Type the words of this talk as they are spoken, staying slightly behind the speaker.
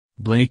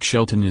Blake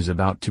Shelton is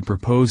about to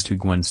propose to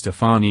Gwen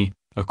Stefani,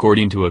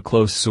 according to a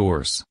close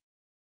source.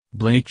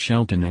 Blake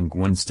Shelton and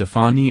Gwen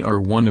Stefani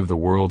are one of the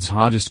world's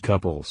hottest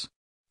couples.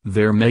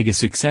 They're mega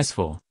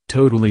successful,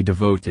 totally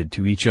devoted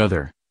to each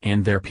other,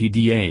 and their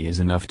PDA is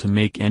enough to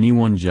make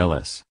anyone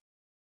jealous.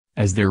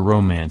 As their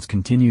romance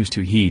continues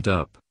to heat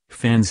up,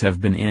 fans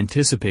have been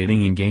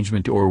anticipating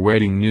engagement or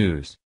wedding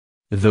news.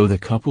 Though the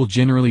couple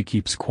generally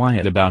keeps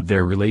quiet about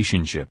their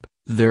relationship,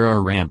 there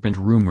are rampant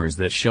rumors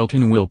that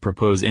Shelton will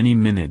propose any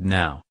minute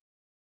now.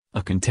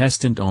 A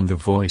contestant on The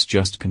Voice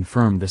just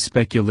confirmed the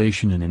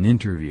speculation in an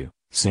interview,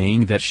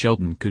 saying that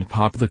Shelton could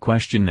pop the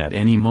question at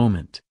any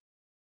moment.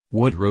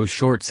 What Rose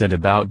Short said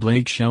about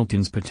Blake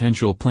Shelton's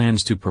potential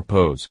plans to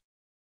propose.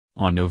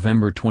 On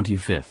November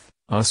 25,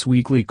 Us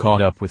Weekly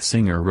caught up with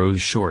singer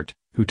Rose Short,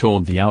 who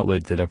told the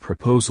outlet that a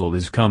proposal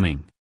is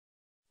coming.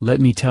 "Let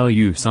me tell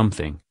you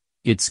something.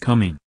 It's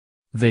coming."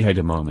 They had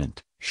a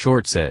moment,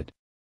 Short said.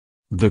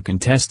 The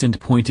contestant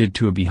pointed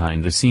to a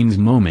behind-the-scenes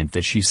moment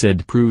that she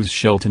said proves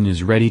Shelton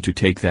is ready to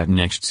take that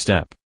next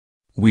step.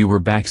 "We were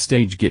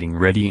backstage getting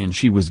ready and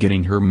she was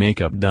getting her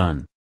makeup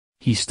done.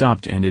 He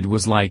stopped and it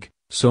was like,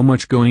 so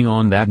much going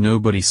on that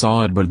nobody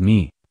saw it but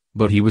me,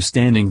 but he was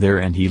standing there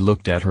and he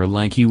looked at her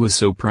like he was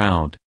so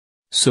proud.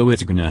 So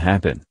it's gonna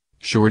happen,"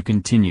 Short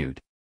continued.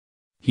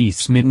 "He's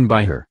smitten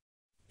by her.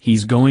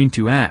 He's going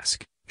to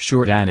ask,"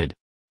 Short added.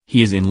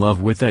 "He is in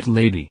love with that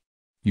lady.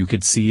 You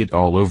could see it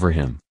all over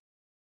him."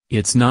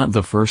 It's not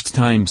the first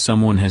time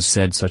someone has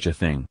said such a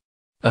thing.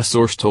 A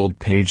source told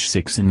Page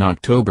Six in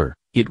October,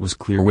 "It was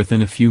clear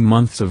within a few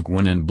months of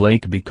Gwen and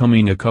Blake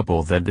becoming a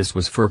couple that this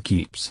was for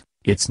keeps.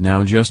 It's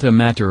now just a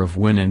matter of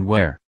when and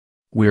where.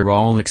 We're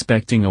all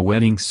expecting a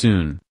wedding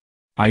soon.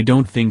 I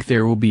don't think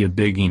there will be a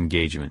big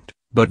engagement,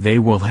 but they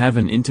will have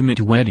an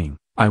intimate wedding.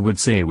 I would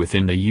say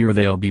within a year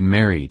they'll be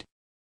married."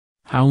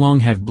 How long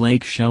have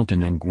Blake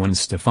Shelton and Gwen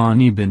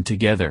Stefani been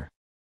together?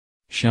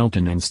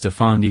 Shelton and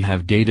Stefani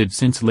have dated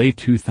since late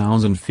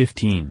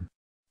 2015.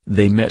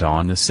 They met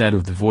on the set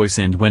of The Voice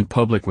and went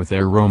public with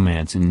their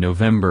romance in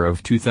November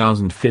of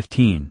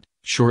 2015,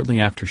 shortly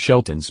after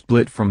Shelton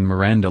split from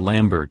Miranda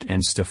Lambert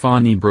and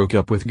Stefani broke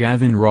up with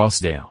Gavin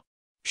Rossdale.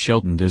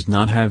 Shelton does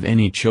not have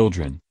any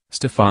children.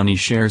 Stefani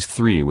shares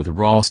 3 with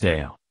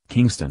Rossdale,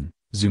 Kingston,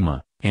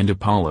 Zuma, and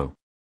Apollo.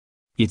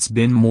 It's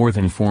been more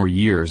than 4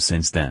 years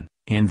since then,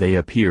 and they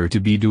appear to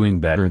be doing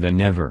better than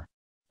ever.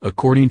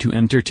 According to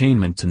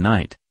Entertainment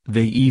Tonight,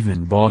 they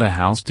even bought a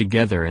house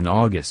together in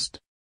August.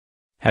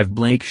 Have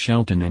Blake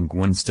Shelton and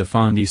Gwen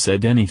Stefani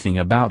said anything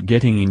about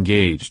getting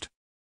engaged?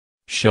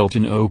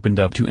 Shelton opened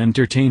up to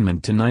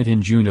Entertainment Tonight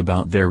in June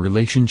about their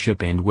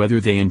relationship and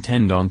whether they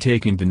intend on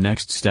taking the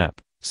next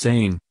step,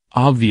 saying,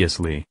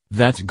 "Obviously,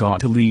 that's got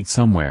to lead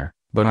somewhere,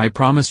 but I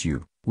promise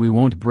you, we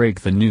won't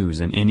break the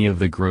news in any of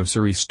the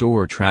grocery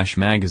store trash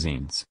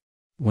magazines.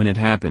 When it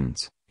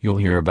happens, you'll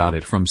hear about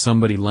it from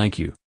somebody like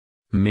you.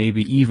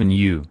 Maybe even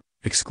you,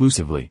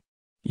 exclusively.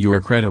 You're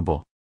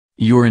credible.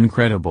 You're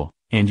incredible,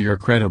 and you're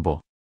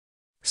credible."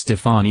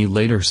 Stefani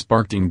later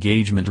sparked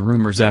engagement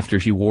rumors after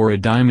she wore a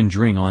diamond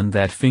ring on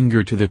that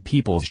finger to the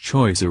People's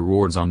Choice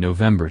Awards on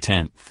November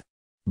 10th.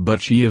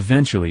 But she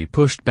eventually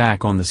pushed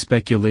back on the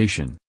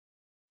speculation.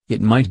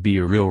 "It might be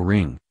a real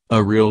ring,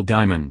 a real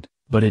diamond,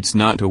 but it's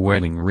not a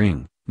wedding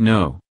ring,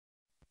 no.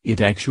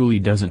 It actually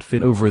doesn't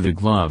fit over the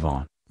glove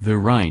on the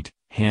right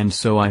hand,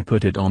 so I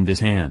put it on this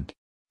hand.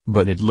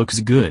 But it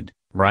looks good,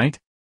 right?"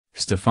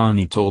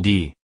 Stefani told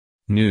E!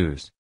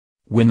 News.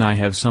 "When I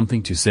have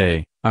something to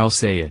say, I'll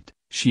say it,"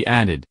 she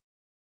added.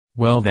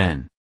 Well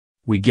then.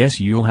 We guess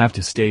you'll have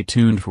to stay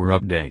tuned for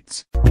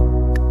updates.